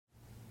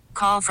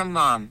Call from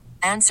mom.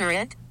 Answer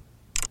it.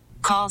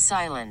 Call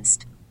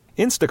silenced.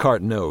 Instacart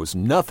knows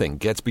nothing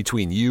gets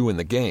between you and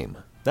the game.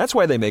 That's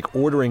why they make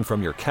ordering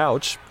from your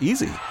couch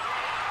easy.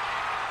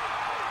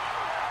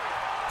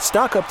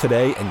 Stock up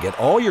today and get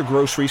all your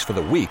groceries for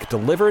the week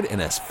delivered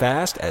in as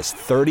fast as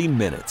 30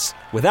 minutes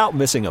without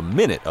missing a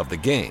minute of the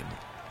game.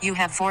 You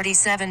have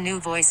 47 new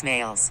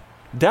voicemails.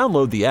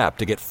 Download the app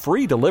to get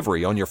free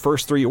delivery on your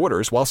first 3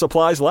 orders while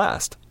supplies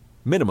last.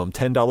 Minimum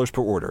 $10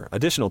 per order.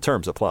 Additional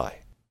terms apply.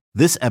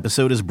 This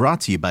episode is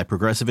brought to you by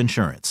Progressive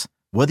Insurance.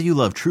 Whether you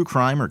love true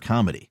crime or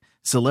comedy,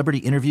 celebrity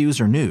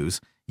interviews or news,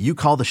 you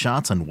call the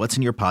shots on what's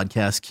in your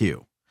podcast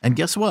queue. And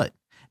guess what?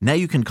 Now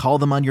you can call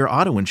them on your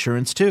auto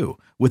insurance too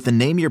with the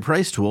Name Your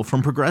Price tool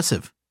from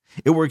Progressive.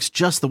 It works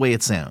just the way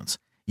it sounds.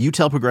 You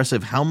tell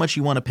Progressive how much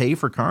you want to pay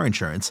for car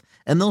insurance,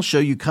 and they'll show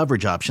you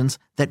coverage options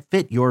that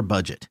fit your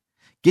budget.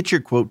 Get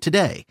your quote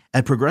today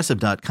at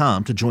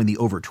Progressive.com to join the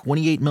over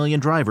 28 million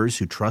drivers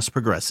who trust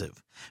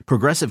Progressive.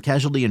 Progressive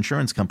Casualty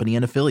Insurance Company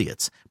and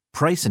Affiliates.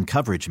 Price and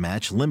coverage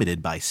match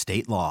limited by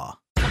state law.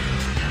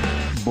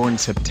 Born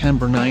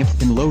September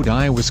 9th in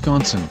Lodi,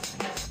 Wisconsin.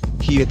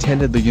 He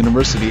attended the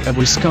University of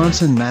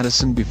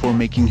Wisconsin-Madison before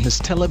making his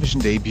television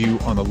debut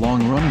on the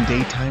long-running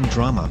daytime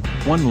drama,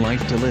 One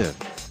Life to Live.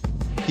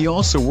 He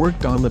also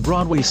worked on the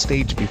Broadway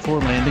stage before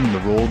landing the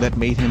role that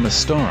made him a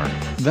star,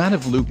 that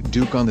of Luke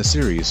Duke on the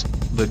series,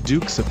 The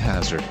Dukes of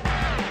Hazzard.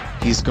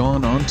 He's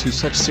gone on to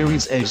such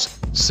series as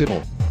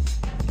Sybil,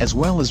 as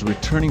well as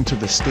returning to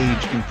the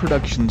stage in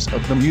productions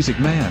of The Music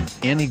Man,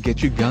 Annie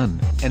Get Your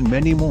Gun, and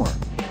many more.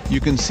 You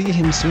can see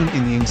him soon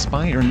in the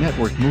Inspire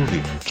Network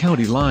movie,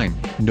 County Line,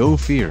 No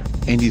Fear,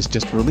 and he's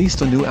just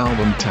released a new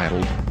album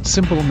titled,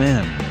 Simple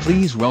Man.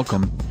 Please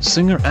welcome,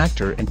 singer,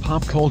 actor, and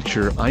pop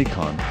culture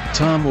icon,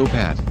 Tom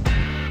Wopat.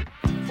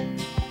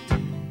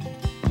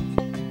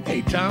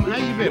 Hey Tom, how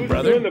you been, Who's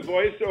brother? doing the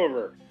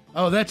voiceover?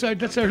 Oh, that's our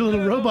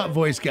little robot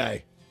voice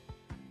guy.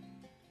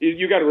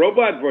 You got a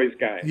robot voice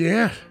guy.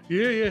 Yeah.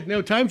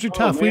 No, times are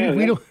tough. Oh, man,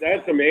 we don't.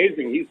 That's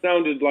amazing. He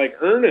sounded like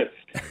Ernest.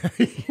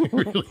 He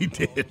really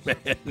did,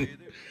 man.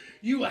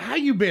 How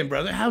you been,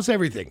 brother? How's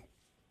everything?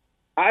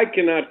 I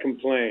cannot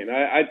complain.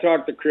 I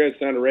talk to Chris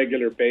on a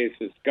regular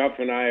basis. Guff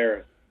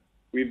and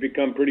we've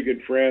become pretty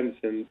good friends,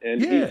 and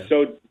Yeah. he's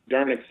so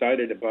darn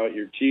excited about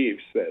your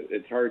Chiefs that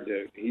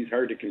he's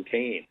hard to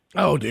contain.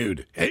 Oh,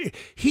 dude.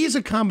 He's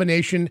a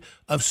combination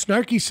of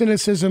snarky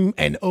cynicism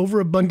and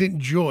overabundant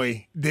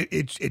joy.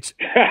 It's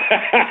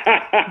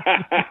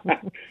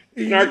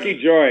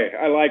Snarky joy.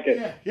 I like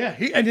it. yeah.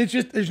 And it's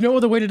just there's no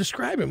other way to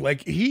describe him.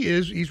 Like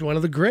he's one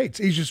of the greats.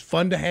 He's just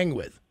fun to hang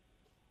with.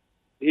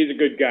 He's a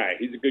good guy.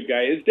 His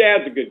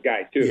dad's a good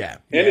guy too. Yeah.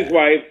 And his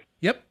wife.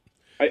 Yep.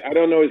 I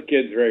don't know his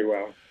kids very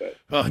well, but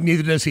Oh,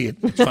 neither does he.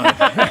 It's fine.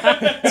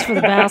 It's for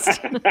the best.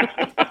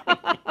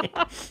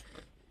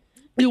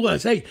 It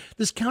was. Hey,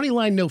 this County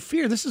Line, No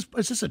Fear. Is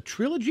this a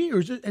trilogy or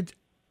is it?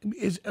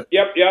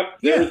 Yep.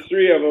 There's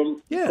 3 of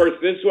them. Yeah. Of course,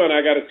 this one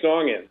I got a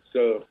song in,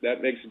 so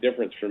that makes a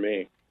difference for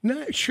me.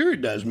 No, sure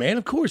it does, man.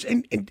 Of course,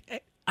 and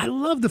I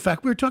love the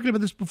fact we were talking about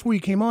this before you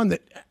came on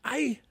that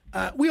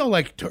we all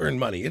like to earn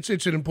money. It's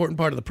an important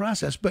part of the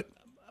process, but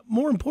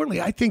more importantly,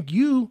 I think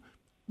you,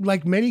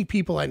 like many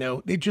people I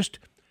know, that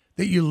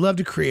you love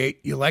to create.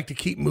 You like to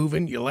keep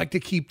moving. You like to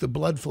keep the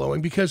blood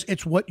flowing because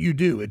it's what you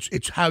do.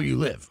 It's how you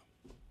live.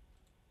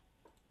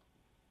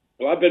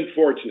 Well, I've been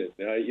fortunate.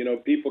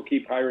 People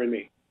keep hiring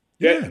me.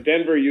 Yeah.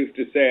 Denver used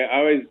to say,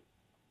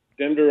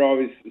 Denver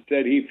always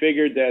said he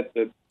figured that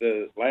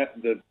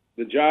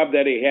the job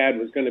that he had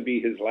was going to be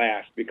his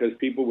last because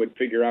people would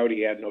figure out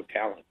he had no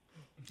talent.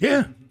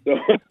 Yeah. So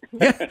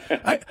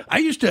Yeah. I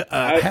used to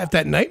have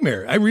that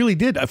nightmare. I really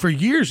did. For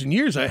years and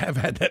years, I have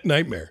had that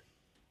nightmare.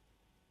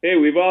 Hey,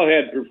 we've all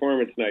had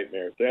performance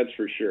nightmares, that's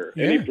for sure.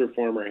 Yeah. Any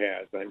performer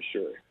has, I'm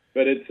sure.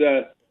 But it's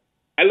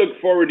I look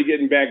forward to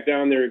getting back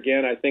down there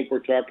again. I think we're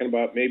talking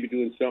about maybe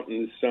doing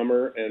something this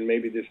summer and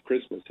maybe this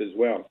Christmas as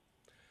well.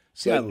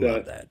 See, I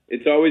love that.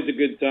 It's always a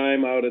good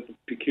time out at the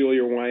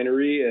Peculiar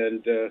Winery,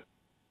 and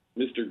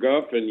Mr.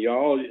 Guff and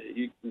y'all,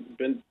 you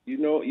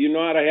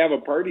know how to have a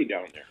party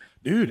down there.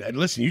 Dude,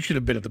 listen, you should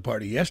have been at the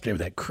party yesterday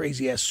with that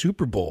crazy-ass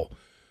Super Bowl.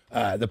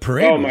 The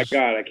parade Oh, my was-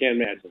 God, I can't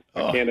imagine.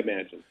 Oh. I can't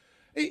imagine.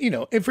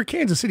 And for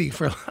Kansas City,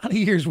 for a lot of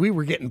years, we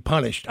were getting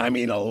punished. I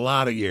mean, a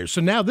lot of years.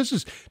 So now this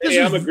is...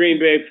 I'm a Green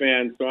Bay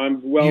fan, so I'm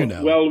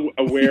well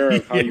aware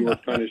of how you were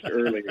punished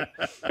earlier.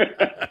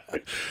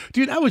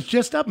 Dude, I was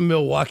just up in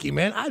Milwaukee,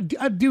 man. I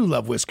do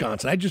love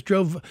Wisconsin. I just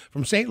drove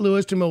from St.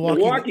 Louis to Milwaukee.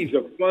 Milwaukee's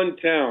a fun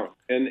town,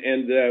 and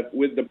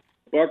with the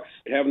Bucks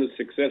having the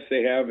success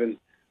they have, and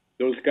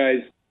those guys,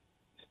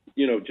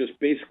 just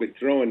basically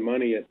throwing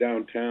money at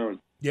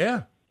downtown.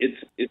 Yeah.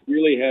 It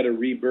really had a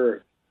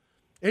rebirth.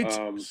 It's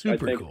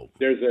super I think cool.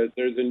 There's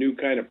a new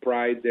kind of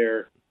pride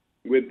there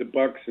with the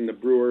Bucks and the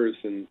Brewers,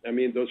 and I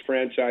mean those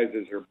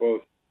franchises are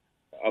both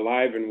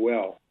alive and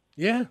well.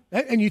 Yeah,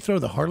 and you throw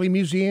the Harley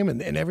Museum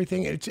and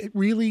everything. It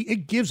really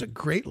gives a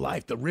great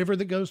life. The river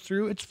that goes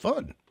through, it's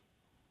fun.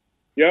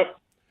 Yep.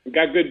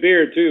 Got good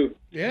beer too.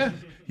 Yeah.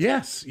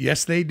 Yes,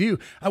 they do.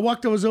 I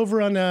was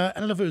over on, I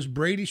don't know if it was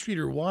Brady Street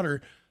or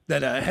Water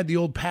that had the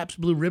old Pabst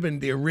Blue Ribbon.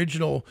 The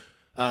original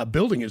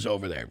building is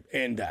over there.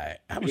 And I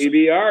was...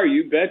 PBR,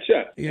 you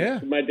betcha. Yeah.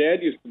 My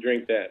dad used to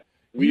drink that.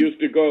 We used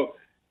to go,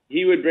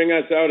 he would bring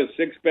us out a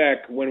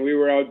six-pack when we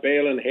were out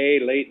baling hay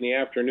late in the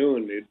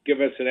afternoon. He'd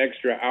give us an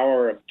extra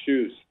hour of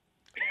juice.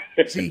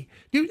 See,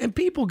 dude, and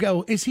people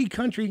go, is he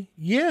country?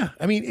 Yeah.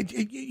 I mean,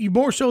 you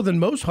more so than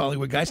most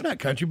Hollywood guys, not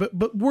country,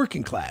 but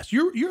working class.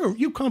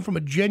 You come from a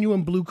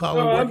genuine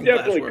blue-collar working I'm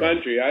definitely class world.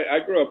 country. I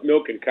grew up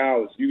milking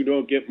cows. You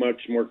don't get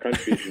much more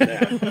country than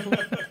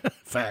that.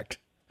 Fact.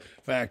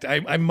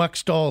 I mucked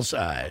stalls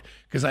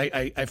because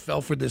I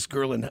fell for this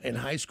girl in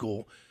high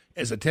school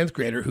as a 10th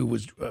grader who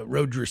was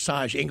rode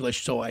dressage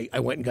English, so I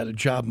went and got a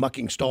job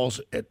mucking stalls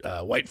at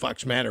White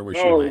Fox Manor where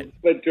she went.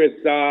 But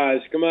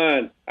dressage, come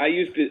on! I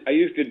used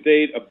to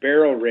date a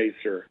barrel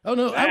racer. Oh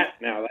no! That's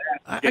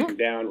getting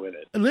down with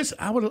it. Listen,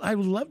 I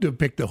would love to have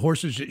picked the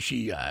horses that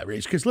she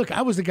raced because look,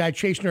 I was the guy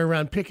chasing her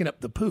around picking up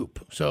the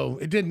poop, so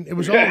it didn't. It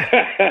was all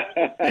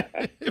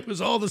it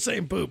was all the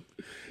same poop.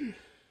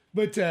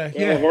 But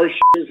yeah, horse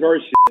shit is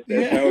horse shit.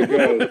 That's how it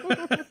goes.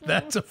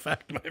 That's a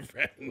fact, my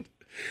friend.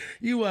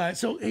 You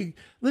so hey,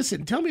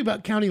 listen. Tell me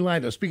about County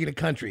Line, though. Speaking of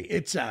country,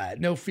 it's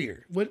No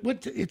Fear.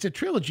 What? It's a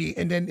trilogy,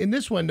 and then in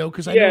this one, though,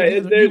 because I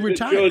know there's you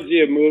retired. a trilogy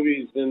of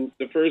movies, and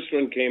the first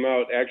one came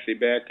out actually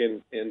back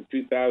in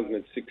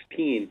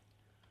 2016,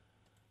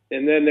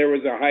 and then there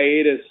was a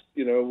hiatus,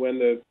 when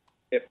the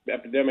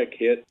epidemic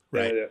hit.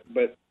 Right.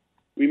 But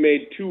we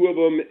made two of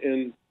them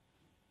in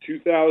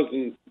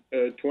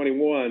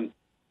 2021.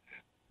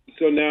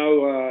 So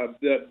now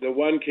the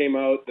one came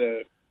out.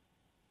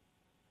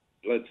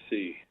 Let's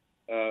see.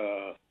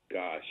 No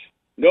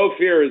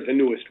Fear is the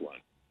newest one.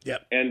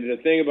 Yep. And the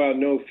thing about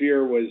No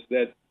Fear was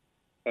that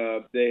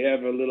they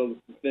have a little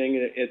thing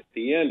at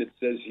the end. It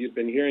says you've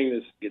been hearing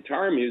this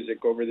guitar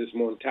music over this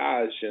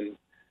montage, and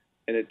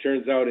it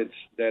turns out it's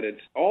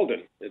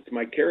Alden. It's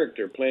my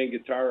character playing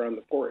guitar on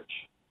the porch.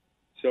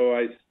 So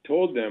I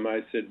told them,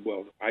 I said,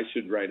 well, I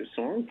should write a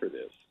song for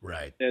this.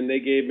 Right. And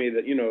they gave me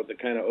the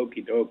kind of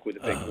okey doke with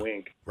a big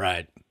wink.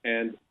 Right.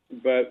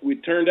 But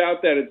it turned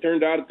out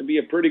to be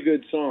a pretty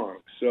good song.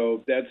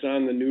 So that's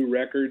on the new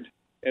record.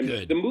 And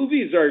Good. the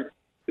movies are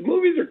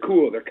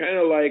cool. They're kind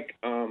of like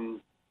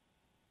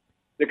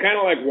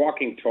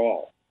Walking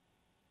Tall,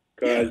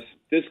 because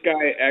this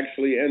guy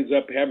actually ends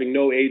up having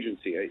no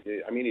agency.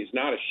 I mean, he's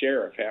not a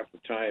sheriff half the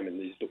time in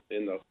the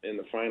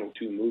final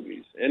two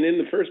movies, and in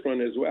the first one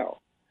as well.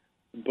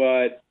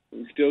 But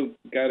we still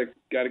got to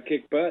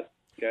kick butt.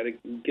 Got to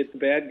get the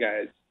bad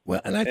guys. Well,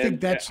 and I think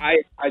that's...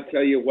 I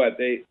tell you what,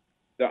 the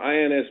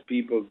INS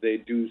people, they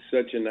do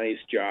such a nice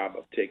job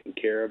of taking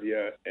care of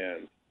you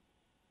and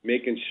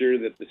making sure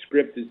that the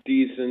script is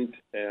decent.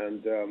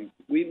 And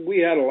we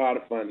had a lot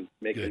of fun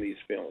making these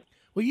films.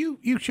 Well,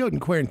 you showed in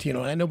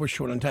Quarantino, and I know we're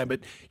short on time, but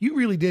you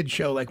really did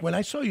show, like when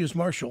I saw you as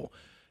Marshall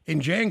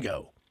in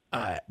Django,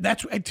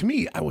 that's to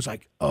me, I was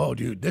like, oh,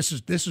 dude, this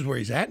is where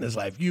he's at in his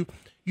life.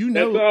 You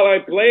know, that's all I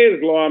play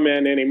as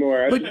lawman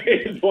anymore. I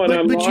play as one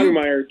on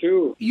Longmire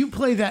too. You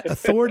play that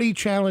authority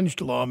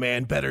challenged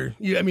lawman better.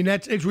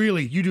 It's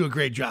really, you do a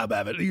great job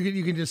of it.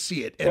 You can just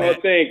see it. Well,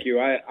 thank you.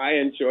 I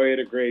enjoy it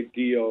a great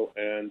deal,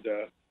 and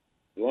as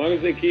long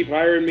as they keep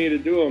hiring me to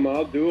do them,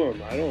 I'll do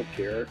them. I don't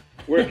care.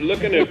 We're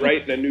looking at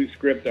writing a new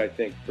script, I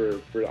think,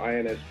 for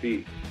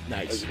INSP.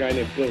 Nice. There's a guy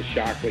named Phil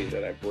Shockley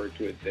that I've worked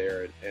with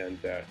there, and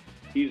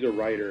he's a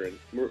writer, and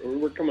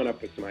we're coming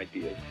up with some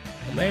ideas.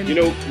 Oh, man.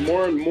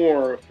 More and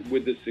more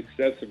with the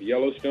success of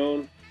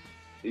Yellowstone,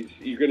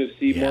 you're going to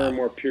see more and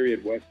more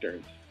period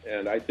westerns,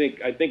 and I think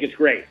it's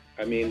great.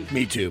 I mean,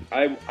 me too.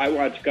 I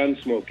watch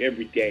Gunsmoke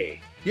every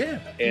day. Yeah.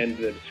 And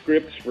the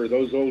scripts for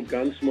those old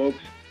Gunsmokes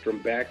from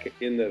back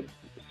in the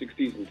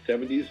 60s and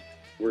 70s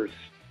were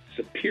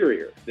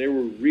superior. They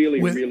were really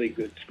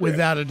good scripts.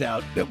 Without a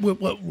doubt.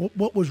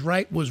 What was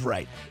right,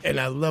 and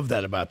I love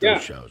that about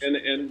those shows.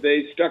 And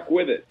they stuck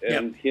with it.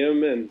 And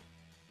him and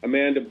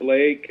Amanda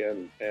Blake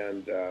and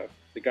the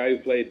guy who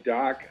played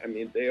Doc, I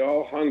mean, they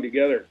all hung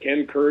together.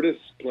 Ken Curtis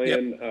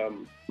playing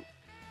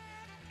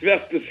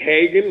Festus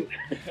Hagen.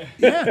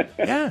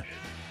 Yeah.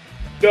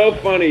 So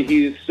funny.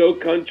 He's so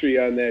country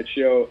on that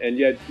show, and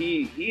yet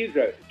he's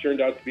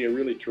turned out to be a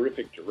really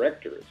terrific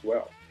director as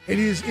well. It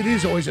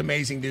is always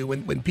amazing, dude,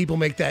 when people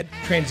make that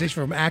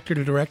transition from actor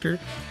to director.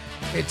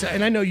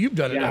 And I know you've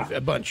done it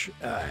a bunch.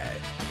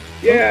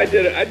 Yeah,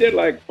 I did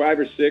like 5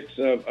 or 6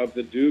 of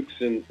the Dukes,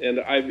 and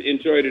I've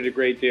enjoyed it a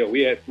great deal.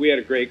 We had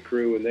a great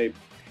crew, and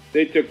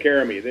they took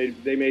care of me.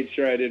 They made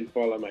sure I didn't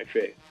fall on my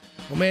face.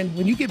 Well, man,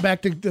 when you get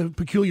back to the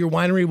Peculiar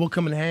Winery, we'll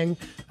come and hang.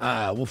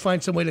 We'll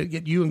find some way to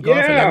get you and Goff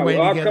and everybody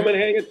together. I'll come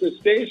and hang at the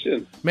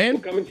station. Man.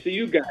 We'll come and see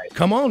you guys.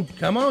 Come on.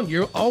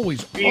 You're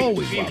always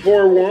Be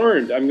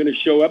forewarned. I'm going to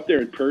show up there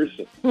in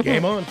person.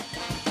 Game on.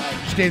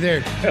 Stay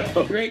there.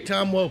 Great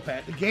Tom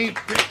Wopat. The game.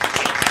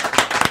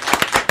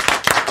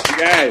 You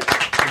guys.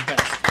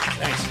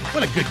 Thanks.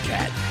 What a good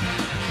cat.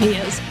 He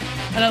is.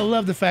 And I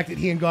love the fact that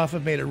he and Goff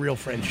have made a real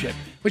friendship.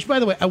 Which, by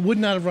the way, I would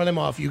not have run him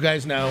off. You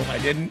guys know I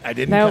didn't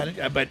Nope. cut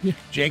it. But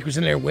Jake was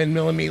in there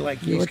windmilling me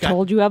like You he's were got.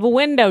 told you have a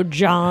window,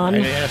 John.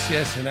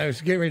 Yes, and I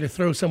was getting ready to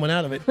throw someone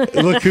out of it.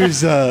 Look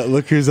who's on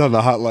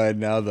the hotline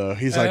now, though.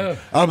 He's like,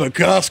 I'm at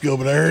Costco,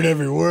 but I heard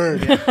every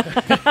word.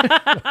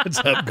 What's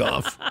up,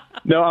 Goff?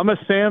 No, I'm a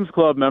Sam's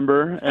Club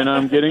member, and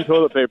I'm getting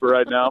toilet paper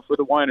right now for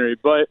the winery.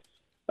 But,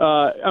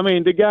 I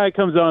mean, the guy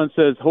comes on and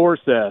says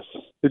horse ass.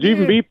 Did you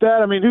even beep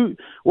that? I mean,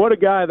 what a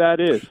guy that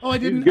is. Oh, I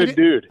didn't. He's a good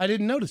dude. I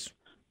didn't notice.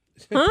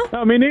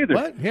 No, me neither.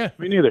 What? Yeah.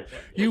 Me neither.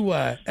 You,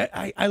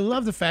 I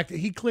love the fact that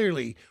he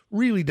clearly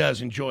really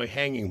does enjoy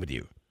hanging with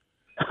you.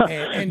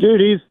 And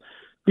Dude,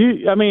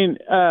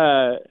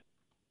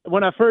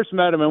 when I first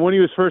met him and when he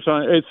was first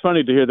on, it's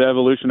funny to hear the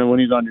evolution of when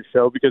he's on your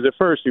show, because at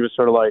first he was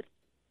sort of like,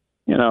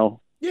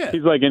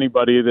 he's like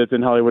anybody that's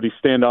in Hollywood. He's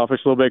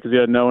standoffish a little bit because he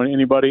doesn't know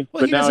anybody.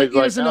 Well, but now he's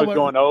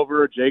going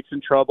over. Jake's in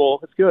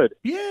trouble. It's good.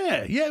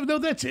 Yeah. No,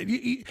 that's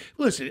it.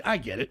 Listen, I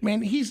get it,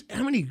 man.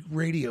 How many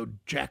radio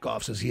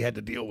jack-offs has he had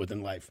to deal with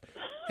in life?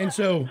 And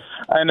so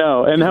I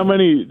know. And how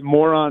many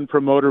moron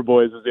promoter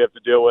boys does he have to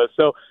deal with?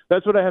 So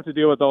that's what I have to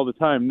deal with all the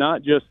time.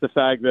 Not just the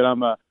fact that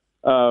I'm a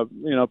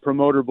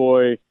promoter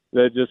boy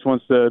that just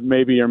wants to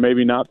maybe or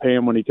maybe not pay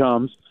him when he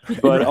comes,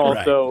 but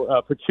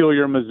also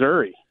peculiar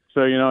Missouri.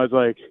 So, it's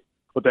like,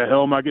 what the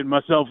hell am I getting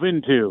myself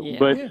into? Yeah.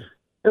 But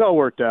it all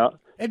worked out.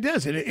 it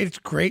does. It's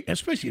great,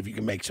 especially if you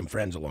can make some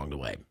friends along the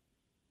way.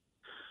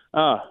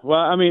 Well,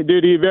 I mean,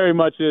 dude, he very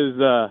much is,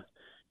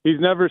 he's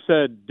never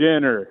said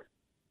dinner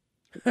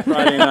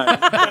Friday night.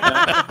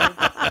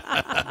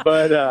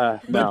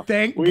 But no.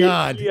 Thank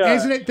God.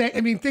 Isn't it?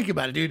 Think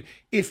about it, dude.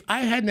 If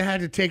I hadn't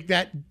had to take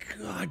that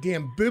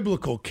goddamn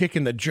biblical kick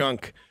in the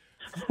junk,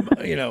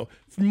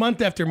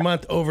 month after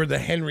month over the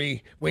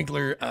Henry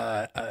Winkler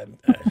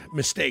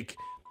mistake,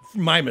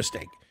 my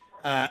mistake,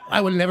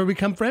 I would never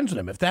become friends with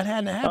him. If that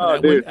hadn't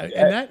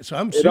happened, so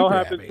I'm super It all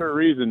happens happy. for a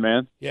reason,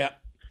 man. Yeah.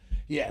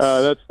 Yes.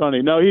 That's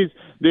funny. No, he's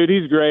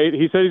great.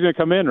 He said he's going to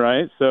come in,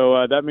 right?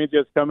 So that means he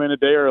has to come in a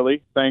day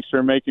early. Thanks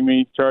for making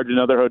me charge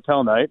another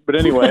hotel night. But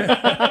anyway,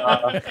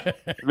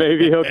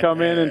 maybe he'll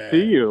come in and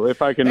see you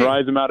if I can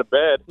rise him out of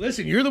bed.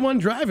 Listen, you're the one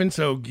driving,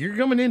 so you're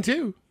coming in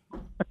too.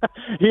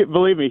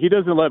 Believe me, he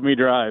doesn't let me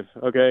drive,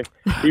 okay?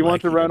 He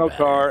wants a rental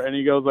car, and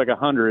he goes like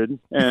 100,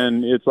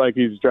 and it's like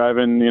he's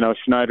driving,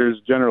 Schneider's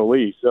General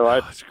Lee. So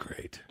that's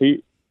great.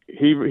 He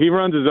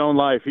runs his own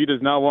life. He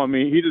does not want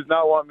me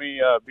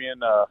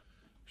being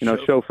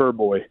chauffeur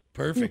boy.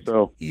 Perfect.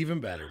 So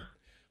even better.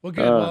 Well,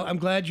 good. Well, I'm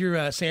glad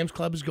your Sam's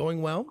Club is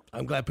going well.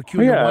 I'm glad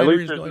Peculiar at Winery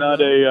least is there's going not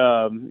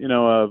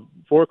well. a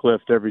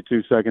forklift every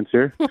 2 seconds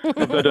here.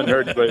 That doesn't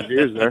hurt anybody's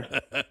ears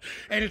there.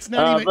 And it's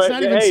not even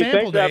sample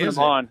thanks for day, having is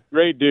him it? on.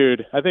 Great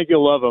dude. I think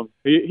you'll love him.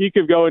 He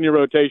could go in your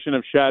rotation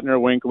of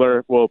Shatner,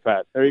 Winkler,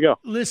 Wopat. There you go.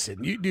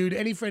 Listen, dude,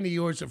 any friend of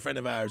yours, a friend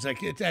of ours,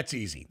 that's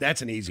easy.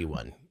 That's an easy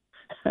one.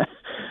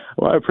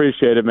 Well, I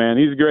appreciate it, man.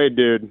 He's a great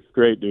dude.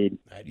 Great dude.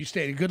 All right, you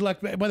stated. Good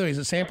luck. By the way, is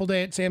it sample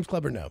day at Sam's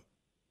Club or no?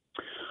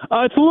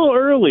 It's a little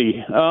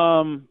early.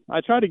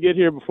 I try to get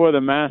here before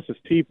the mass of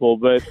people,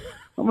 but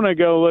I'm going to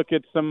go look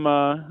at some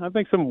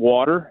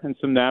water and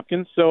some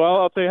napkins. So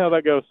I'll tell you how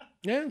that goes.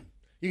 Yeah.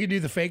 You can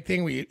do the fake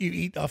thing where you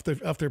eat off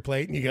their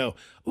plate and you go,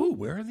 ooh,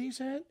 where are these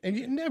at?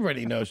 And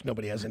everybody knows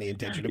nobody has any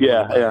intention of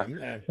going to buy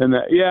them. And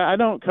I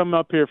don't come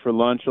up here for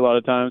lunch a lot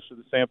of times for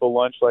the sample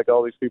lunch like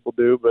all these people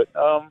do, but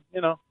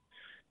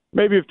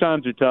maybe if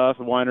times are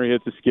tough, a winery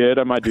hits a skid,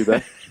 I might do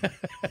that.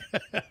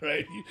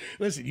 Right.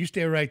 Listen, you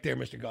stay right there,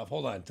 Mr. Goff.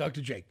 Hold on. Talk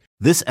to Jake.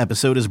 This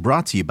episode is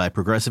brought to you by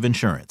Progressive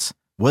Insurance.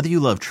 Whether you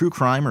love true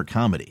crime or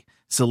comedy,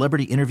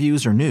 celebrity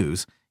interviews or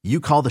news, you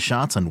call the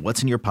shots on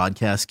what's in your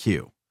podcast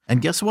queue.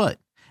 And guess what?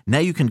 Now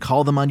you can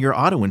call them on your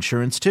auto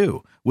insurance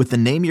too with the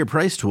Name Your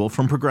Price tool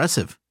from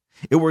Progressive.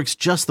 It works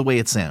just the way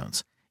it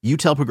sounds. You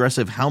tell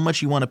Progressive how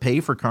much you want to pay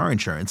for car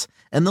insurance,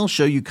 and they'll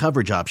show you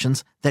coverage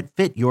options that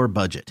fit your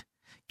budget.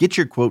 Get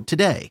your quote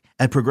today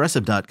at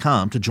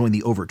Progressive.com to join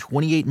the over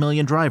 28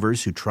 million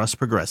drivers who trust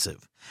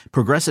Progressive.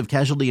 Progressive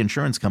Casualty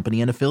Insurance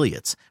Company and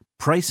Affiliates.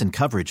 Price and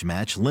coverage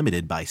match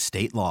limited by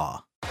state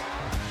law.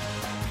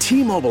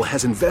 T-Mobile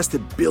has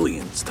invested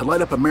billions to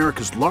light up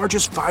America's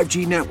largest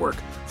 5G network,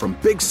 from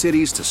big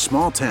cities to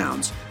small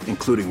towns,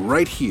 including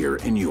right here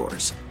in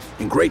yours.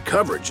 And great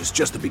coverage is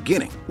just the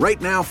beginning.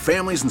 Right now,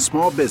 families and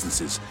small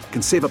businesses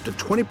can save up to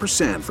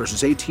 20%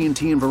 versus AT&T and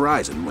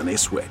Verizon when they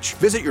switch.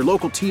 Visit your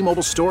local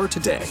T-Mobile store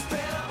today.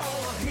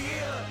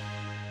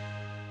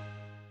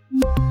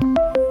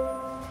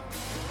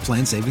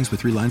 Plan savings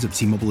with 3 lines of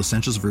T-Mobile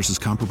Essentials versus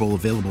comparable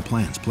available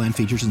plans. Plan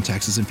features and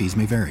taxes and fees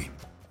may vary.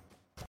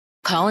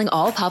 Calling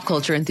all pop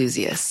culture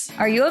enthusiasts.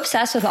 Are you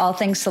obsessed with all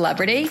things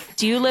celebrity?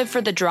 Do you live for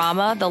the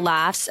drama, the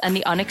laughs, and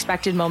the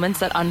unexpected moments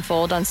that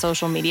unfold on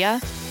social media?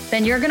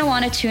 Then you're going to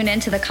want to tune in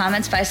to the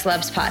Comments by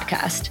Celebs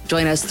podcast.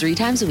 Join us 3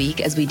 times a week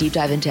as we deep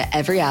dive into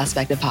every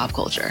aspect of pop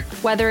culture.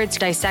 Whether it's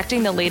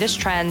dissecting the latest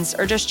trends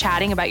or just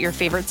chatting about your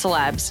favorite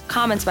celebs,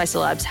 Comments by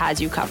Celebs has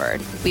you covered.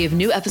 We have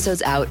new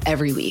episodes out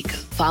every week.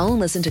 Follow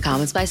and listen to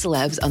Comments by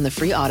Celebs on the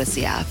free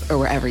Odyssey app or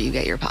wherever you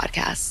get your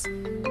podcasts.